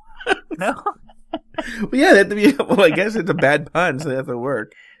 No? Well, yeah, that be, well, I guess it's a bad pun, so that has to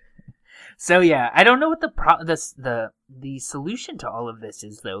work. So yeah, I don't know what the solution to all of this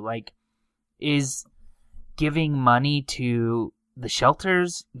is, though. Like, is giving money to the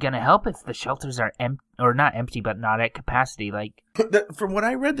shelters gonna help if the shelters are or not empty, but not at capacity? Like, from what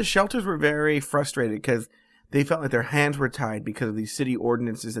I read, the shelters were very frustrated because they felt like their hands were tied because of these city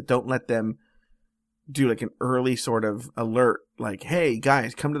ordinances that don't let them do like an early sort of alert, like, "Hey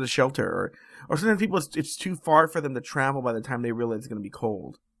guys, come to the shelter," or sometimes people it's too far for them to travel by the time they realize it's going to be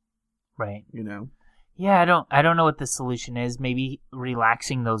cold. Right. You know. Yeah, I don't know what the solution is. Maybe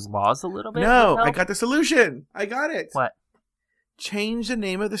relaxing those laws a little bit. No, I got the solution. I got it. What? Change the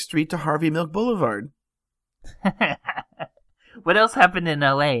name of the street to Harvey Milk Boulevard. What else happened in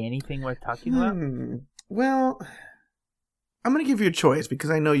LA? Anything worth talking about? Well, I'm going to give you a choice because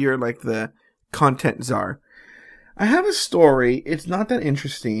I know you're like the content czar. I have a story, it's not that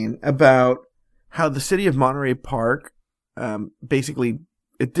interesting, about how the city of Monterey Park, basically,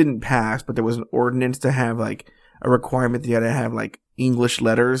 it didn't pass, but there was an ordinance to have like a requirement that you had to have like English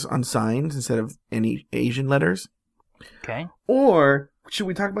letters on signs instead of any Asian letters. Okay. Or should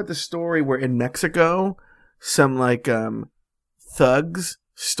we talk about the story where in Mexico, some like thugs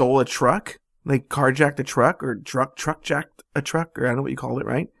stole a truck? They carjacked a truck or truck-jacked a truck, or I don't know what you call it,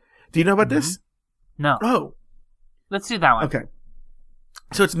 right? Do you know about this? No. Oh. Let's do that one. Okay.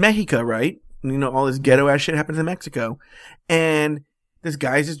 So it's Mexico, right? You know, all this ghetto-ass shit happens in Mexico. And this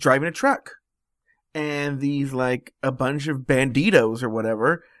guy's just driving a truck. And these, like, a bunch of banditos or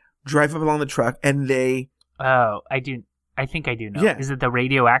whatever drive up along the truck, and they... Oh, I think I do know. Yeah. Is it the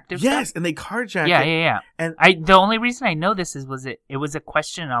radioactive Yes, stuff? and they carjack it. Yeah. And the only reason I know this is it was a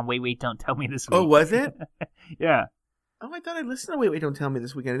question on Wait, Don't Tell Me this week. Oh, was it? Yeah. Oh, I thought I listened to Wait, Don't Tell Me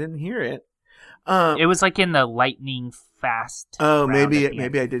this weekend. I didn't hear it. It was like in the lightning fast. Oh, maybe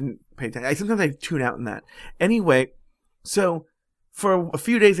I didn't pay attention. Sometimes I tune out in that. Anyway, so for a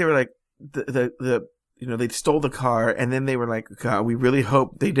few days they were like the you know, they stole the car, and then they were like, "God, we really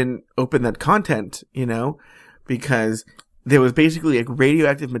hope they didn't open that content," you know, because there was basically like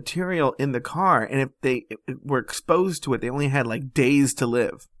radioactive material in the car, and if they were exposed to it, they only had like days to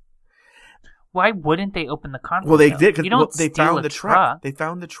live. Why wouldn't they open the content? Well, they did because they found the truck. They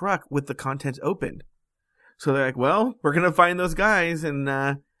found the truck with the contents opened. So they're like, "Well, we're gonna find those guys and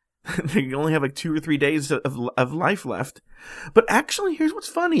They only have like 2 or 3 days of life left. But actually, here's what's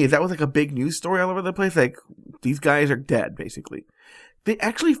funny: is that was like a big news story all over the place. Like, these guys are dead, basically. They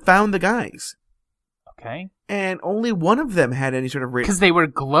actually found the guys. Okay. And only one of them had any sort of because they were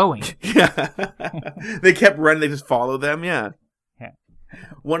glowing. Yeah. They kept running. They just followed them. Yeah. Yeah.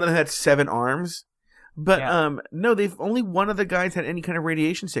 One of them had 7 arms. But no, only one of the guys had any kind of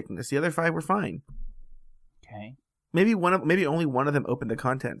radiation sickness. The other 5 were fine. Okay. Maybe only one of them opened the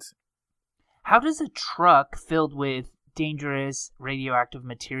contents. How does a truck filled with dangerous radioactive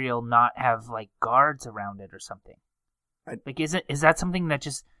material not have like guards around it or something? Like, is that something that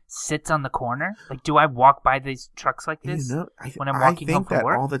just sits on the corner? Like, do I walk by these trucks like this when I'm walking home from work? I think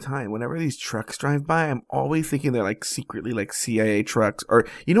that all the time. Whenever these trucks drive by, I'm always thinking they're like secretly like CIA trucks. Or,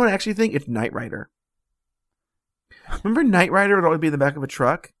 you know what I actually think? It's Knight Rider. Remember Knight Rider would always be in the back of a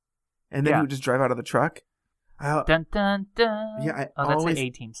truck? And then he would just drive out of the truck? Dun, dun, dun. Yeah, that's an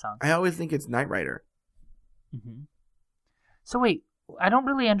A-Team song. I always think it's Knight Rider. Mm-hmm. So wait, I don't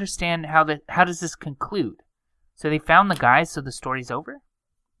really understand how does this conclude? So they found the guys, so the story's over?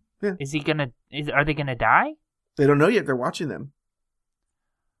 Yeah. Are they gonna die? They don't know yet. They're watching them.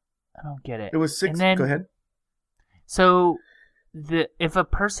 I don't get it. It was 6. Then, go ahead. So, if a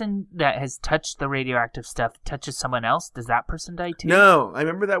person that has touched the radioactive stuff touches someone else, does that person die too? No, I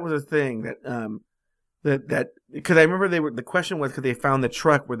remember that was a thing that because I remember the question was because they found the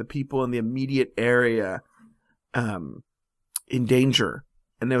truck where the people in the immediate area in danger.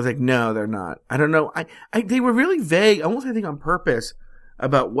 And they was like, no, they're not. I don't know. They were really vague, almost I think on purpose,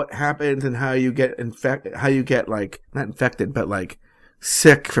 about what happens and how you get like not infected, but like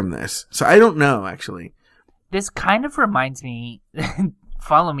sick from this. So I don't know actually. This kind of reminds me.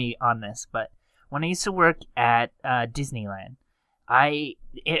 Follow me on this, but when I used to work at Disneyland,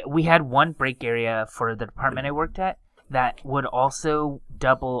 we had one break area for the department I worked at that would also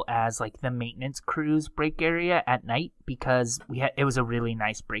double as like the maintenance crew's break area at night because it was a really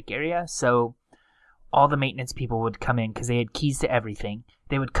nice break area. So all the maintenance people would come in because they had keys to everything.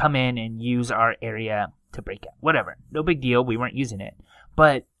 They would come in and use our area to break out. Whatever. No big deal. We weren't using it.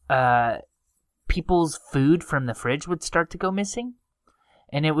 But people's food from the fridge would start to go missing.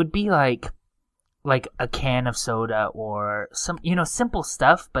 And it would be like a can of soda or some, simple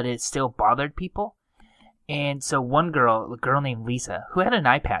stuff, but it still bothered people. And so a girl named Lisa, who had an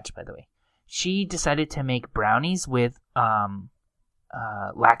eye patch, by the way, she decided to make brownies with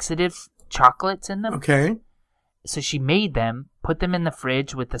laxative chocolates in them. Okay. So she made them, put them in the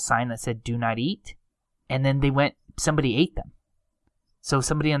fridge with the sign that said "Do not eat," and then somebody ate them. So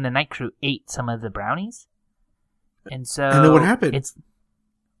somebody on the night crew ate some of the brownies. And then what happened?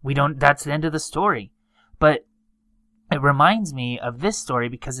 That's the end of the story. But it reminds me of this story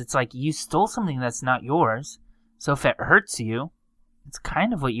because it's like you stole something that's not yours. So if it hurts you, it's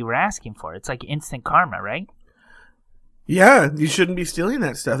kind of what you were asking for. It's like instant karma, right? Yeah, you shouldn't be stealing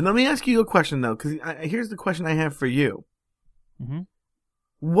that stuff. And let me ask you a question, though, because here's the question I have for you. Mm-hmm.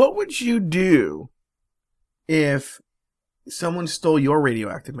 What would you do if someone stole your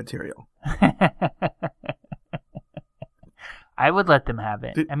radioactive material? I would let them have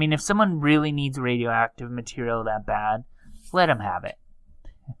it. I mean, if someone really needs radioactive material that bad, let them have it.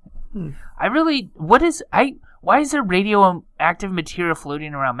 Why is there radioactive material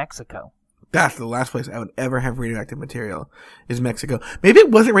floating around Mexico? That's the last place I would ever have radioactive material is Mexico. Maybe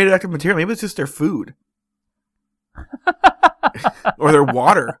it wasn't radioactive material. Maybe it's just their food. Or their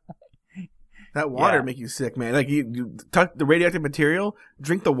water. That water make you sick, man. Like you tuck the radioactive material,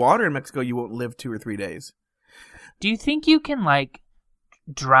 drink the water in Mexico, you won't live 2 or 3 days. Do you think you can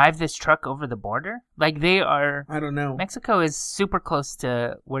drive this truck over the border? Like they are. I don't know. Mexico is super close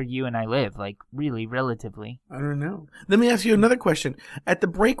to where you and I live, like really relatively. I don't know. Let me ask you another question. At the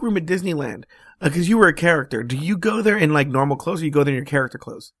break room at Disneyland, because you were a character, do you go there in like normal clothes or you go there in your character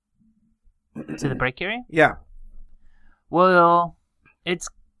clothes? To the break area? Yeah. Well, it's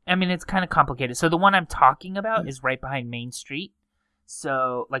kind of complicated. So the one I'm talking about is right behind Main Street.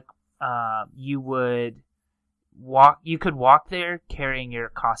 So you could walk there carrying your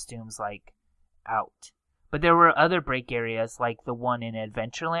costumes out. But there were other break areas like the one in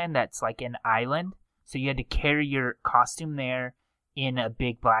Adventureland that's like an island. So you had to carry your costume there in a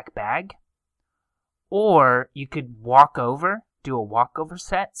big black bag. Or you could do a walkover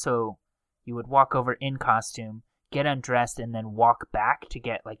set. So you would walk over in costume, get undressed, and then walk back to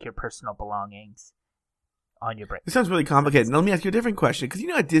get like your personal belongings on your break. This sounds really complicated. Now, let me ask you a different question. Because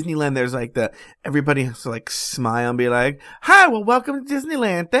at Disneyland, there's like everybody has to smile and be like, "Hi, well, welcome to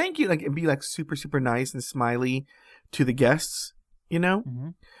Disneyland. Thank you." And be super, super nice and smiley to the guests. Mm-hmm.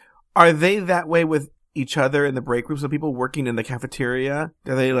 Are they that way with each other in the break room. So people working in the cafeteria,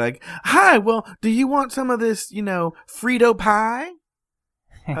 are they like, "Hi, well, do you want some of this, Frito pie?"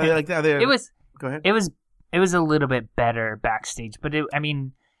 Are they like that? It was. Go ahead. It was a little bit better backstage, but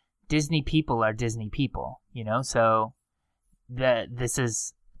Disney people are Disney people, So this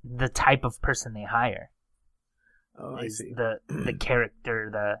is the type of person they hire. Oh, I see. The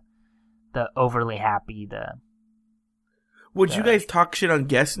character, the overly happy, Would you guys talk shit on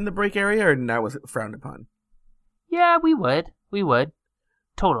guests in the break area, or that was frowned upon? Yeah, we would.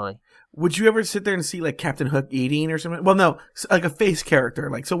 Totally. Would you ever sit there and see like Captain Hook eating or something? Well, no, like a face character.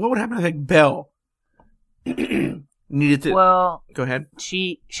 Like, so what would happen if like Belle needed to? Well, go ahead.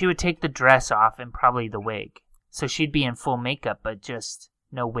 She would take the dress off and probably the wig, so she'd be in full makeup, but just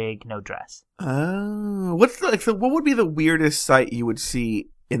no wig, no dress. Oh, what would be the weirdest sight you would see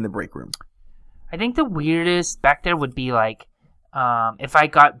in the break room? I think the weirdest back there would be like, if I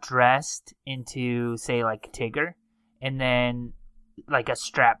got dressed into, say, like Tigger, and then like a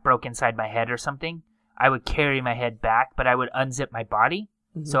strap broke inside my head or something, I would carry my head back, but I would unzip my body.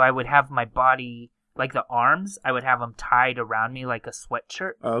 Mm-hmm. So I would have my body, like the arms, I would have them tied around me like a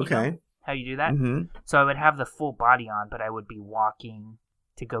sweatshirt. Okay. You know how you do that? Mm-hmm. So I would have the full body on, but I would be walking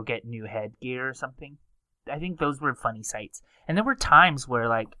to go get new headgear or something. I think those were funny sights. And there were times where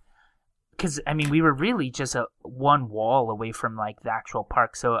like, because, we were really just one wall away from, like, the actual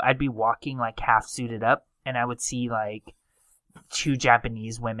park. So I'd be walking, like, half suited up, and I would see, like, 2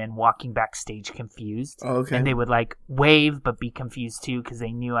 Japanese women walking backstage confused. Oh, okay. And they would, like, wave but be confused, too, because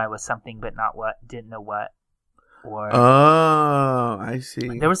they knew I was something but not what, didn't know what. Oh, I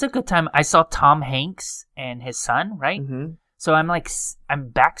see. There was a good time. I saw Tom Hanks and his son, right? Mm-hmm. So I'm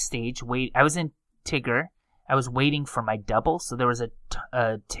backstage. I was in Tigger. I was waiting for my double, so there was a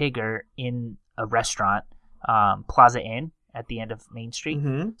Tigger in a restaurant, Plaza Inn, at the end of Main Street.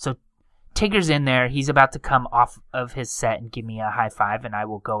 Mm-hmm. So Tigger's in there. He's about to come off of his set and give me a high five, and I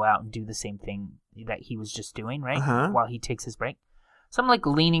will go out and do the same thing that he was just doing, right? Uh-huh. While he takes his break. So I'm like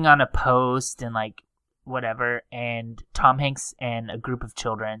leaning on a post and like whatever, and Tom Hanks and a group of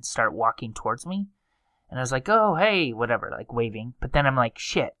children start walking towards me. And I was like, oh, hey, whatever, like waving. But then I'm like,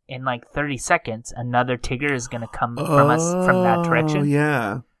 shit, in like 30 seconds, another Tigger is going to come from us from that direction. Oh,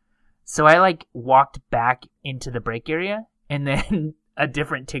 yeah. So I like walked back into the break area, and then a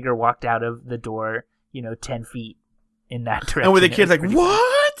different Tigger walked out of the door, 10 feet in that direction. And were the kids like,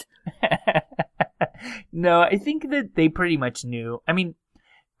 what? No, I think that they pretty much knew.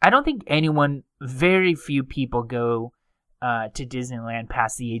 I don't think very few people go to Disneyland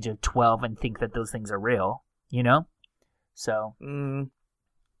past the age of 12 and think that those things are real, So,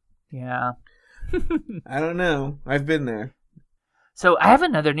 yeah. I don't know. I've been there. So I have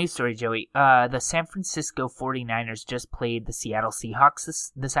another news story, Joey. The San Francisco 49ers just played the Seattle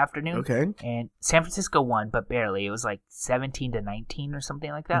Seahawks this afternoon. Okay. And San Francisco won, but barely. It was like 17-19 or something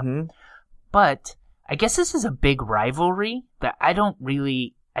like that. Mm-hmm. But I guess this is a big rivalry that I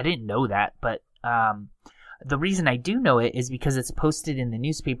didn't know that, but the reason I do know it is because it's posted in the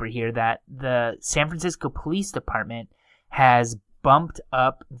newspaper here that the San Francisco Police Department has bumped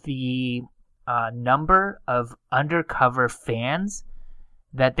up the number of undercover fans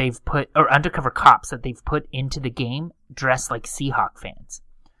that they've put, or undercover cops that they've put into the game dressed like Seahawk fans.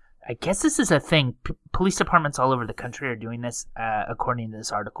 I guess this is a thing. Police departments all over the country are doing this, according to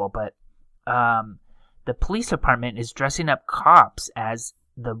this article, but the police department is dressing up cops as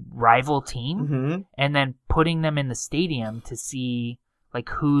the rival team, mm-hmm. and then putting them in the stadium to see like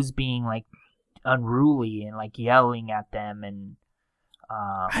who's being like unruly and like yelling at them. And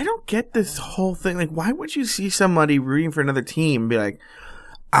I don't get this whole thing. Like, why would you see somebody rooting for another team and be like,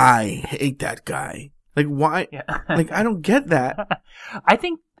 I hate that guy? Like, why? Yeah. Like, I don't get that. I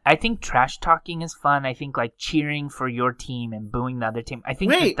think trash talking is fun. I think like cheering for your team and booing the other team. I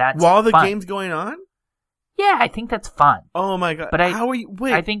think that's while the fun. game's going on. Yeah, I think that's fun. Oh my god! But how are you?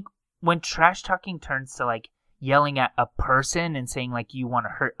 Wait, I think when trash talking turns to like yelling at a person and saying like you want to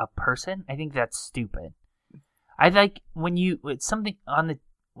hurt a person, I think that's stupid. I like when something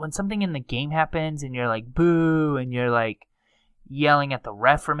in the game happens and you're like boo and you're like yelling at the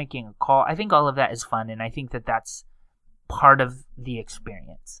ref for making a call. I think all of that is fun, and I think that that's part of the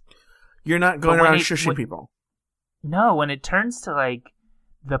experience. You're not going around shushing people. No, when it turns to like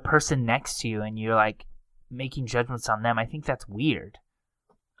the person next to you and you're like making judgments on them, I think that's weird.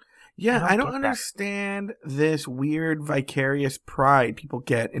 Yeah, I don't understand this weird vicarious pride people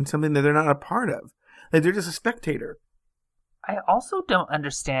get in something that they're not a part of. Like, they're just a spectator. I also don't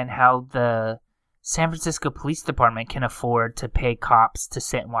understand how the San Francisco Police Department can afford to pay cops to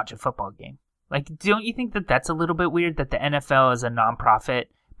sit and watch a football game. Like, don't you think that that's a little bit weird that the NFL is a nonprofit,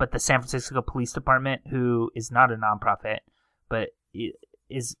 but the San Francisco Police Department, who is not a nonprofit, but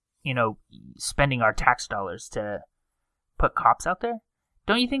is, spending our tax dollars to put cops out there.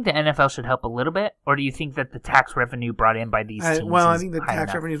 Don't you think the NFL should help a little bit, or do you think that the tax revenue brought in by these teams I think the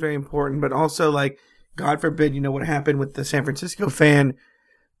tax revenue is very important, but also, like, God forbid, what happened with the San Francisco fan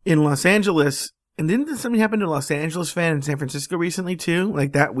in Los Angeles, and didn't something happen to a Los Angeles fan in San Francisco recently too?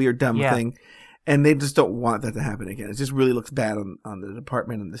 Like that weird dumb thing, and they just don't want that to happen again. It just really looks bad on the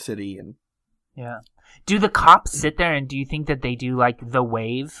department and the city. And do the cops sit there and do you think that they do like the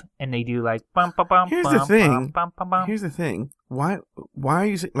wave and they do like bum bum bum? Here's the thing. Here's the thing. Why are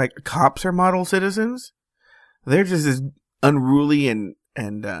you saying, like, cops are model citizens? They're just as unruly and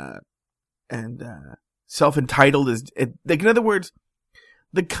self-entitled as, like, in other words,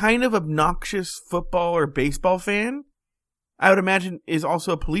 the kind of obnoxious football or baseball fan, I would imagine, is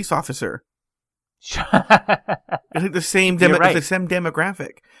also a police officer. It's like the same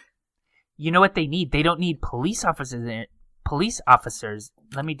demographic. You know what they need? They don't need police officers.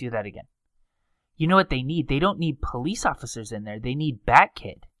 Let me do that again. You know what they need? They don't need police officers in there. They need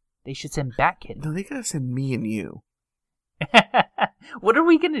Bat-Kid. They should send Bat-Kid. No, they gotta send me and you. What are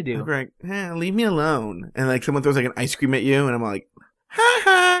we gonna do? Like, leave me alone. And like someone throws like an ice cream at you, and I'm like, ha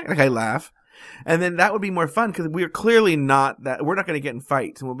ha. Like I laugh, and then that would be more fun because we're clearly not that. We're not gonna get in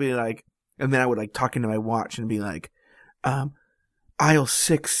fights, and we'll be like, and then I would like talk into my watch and be like, aisle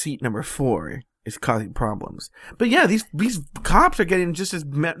 6, seat number 4 is causing problems. But yeah, these cops are getting just as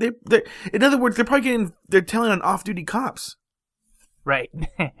they in other words, they're telling on off-duty cops. Right.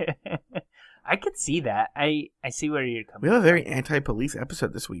 I could see that. I see where you're coming from. We have a very anti-police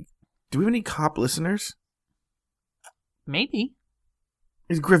episode this week. Do we have any cop listeners? Maybe.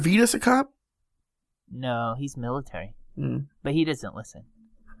 Is Gravitas a cop? No, he's military. But he doesn't listen.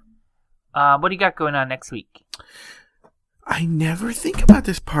 What do you got going on next week? I never think about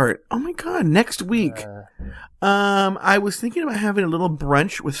this part. Oh my god, next week. I was thinking about having a little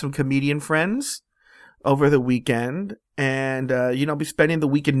brunch with some comedian friends over the weekend. And, I'll be spending the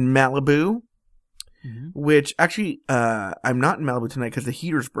week in Malibu, which actually, I'm not in Malibu tonight because the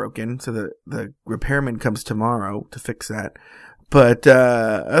heater's broken. So the repairman comes tomorrow to fix that. But,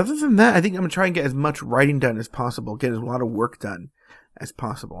 other than that, I think I'm going to try and get as much writing done as possible, get as a lot of work done as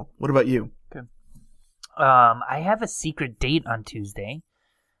possible. What about you? Okay. I have a secret date on Tuesday.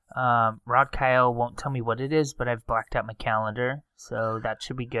 Rod Kyle won't tell me what it is, but I've blacked out my calendar, so that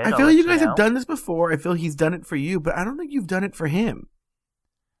should be good. I feel like you guys have done this before. I feel he's done it for you, but I don't think you've done it for him.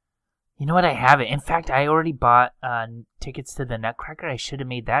 You know what? I haven't. In fact, I already bought tickets to the Nutcracker. I should have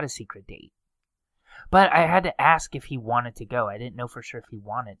made that a secret date. But I had to ask if he wanted to go. I didn't know for sure if he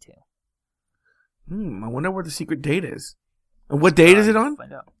wanted to. I wonder where the secret date is. And what date is it on?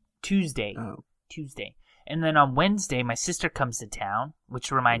 Find out. Tuesday. Oh. Tuesday. And then on Wednesday, my sister comes to town,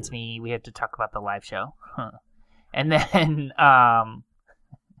 which reminds me we have to talk about the live show. And then,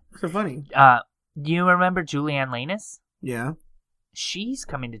 so funny. Do you remember Julianne Lanus? Yeah. She's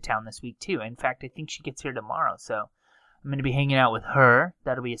coming to town this week, too. In fact, I think she gets here tomorrow. So I'm going to be hanging out with her.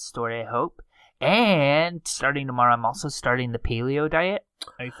 That'll be a story, I hope. And starting tomorrow, I'm also starting the paleo diet.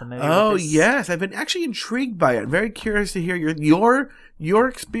 Are you familiar with this? Oh, yes. I've been actually intrigued by it. Very curious to hear your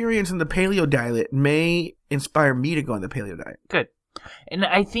experience in the paleo diet may inspire me to go on the paleo diet. Good. And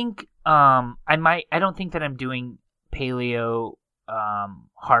I think I don't think that I'm doing paleo,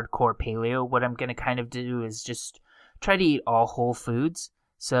 hardcore paleo. What I'm going to kind of do is just try to eat all whole foods.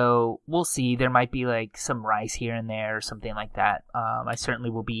 So we'll see. There might be like some rice here and there or something like that. I certainly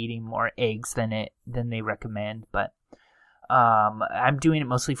will be eating more eggs than they recommend, but I'm doing it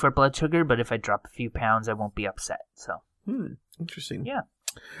mostly for blood sugar. But if I drop a few pounds, I won't be upset. So interesting. Yeah.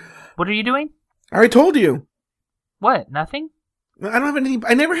 What are you doing? I already told you. What? Nothing? I don't have anything.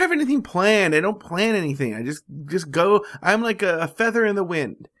 I never have anything planned. I don't plan anything. I just go. I'm like a feather in the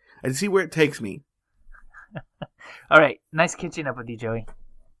wind. I see where it takes me. All right. Nice catching up with you, Joey.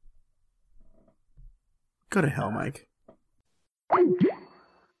 Go to hell, Mike.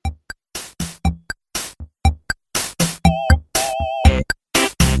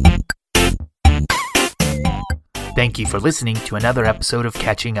 Thank you for listening to another episode of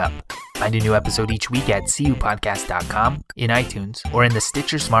Catching Up. Find a new episode each week at cupodcast.com, in iTunes, or in the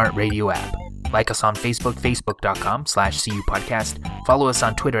Stitcher Smart Radio app. Like us on Facebook, facebook.com/cupodcast. Follow us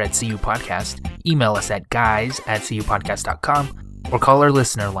on Twitter at cupodcast. Email us at guys@cupodcast.com. Or call our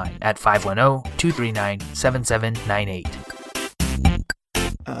listener line at 510-239-7798.